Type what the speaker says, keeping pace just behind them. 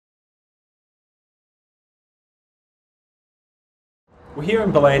We're here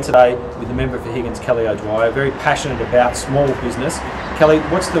in Ballan today with the member for Higgins, Kelly O'Dwyer, very passionate about small business. Kelly,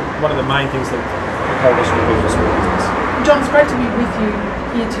 what's one of the main things that the Coalition will do for small business? John, it's great to be with you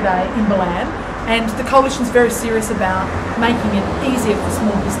here today in Ballan, and the Coalition's very serious about making it easier for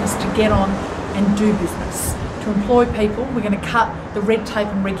small business to get on and do business. To employ people, we're going to cut the red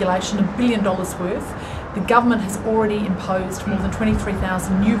tape and regulation $1 billion worth. The government has already imposed more than 23,000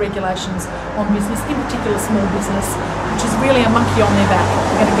 new regulations on business, in particular small business, which is really a monkey on their back.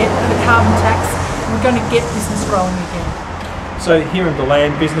 We're going to get rid of the carbon tax, and we're going to get business growing again. So here in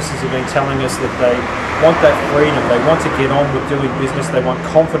Ballan, businesses have been telling us that they want that freedom, they want to get on with doing business, they want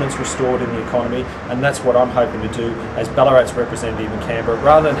confidence restored in the economy, and that's what I'm hoping to do as Ballarat's representative in Canberra,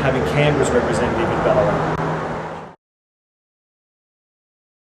 rather than having Canberra's representative in Ballarat.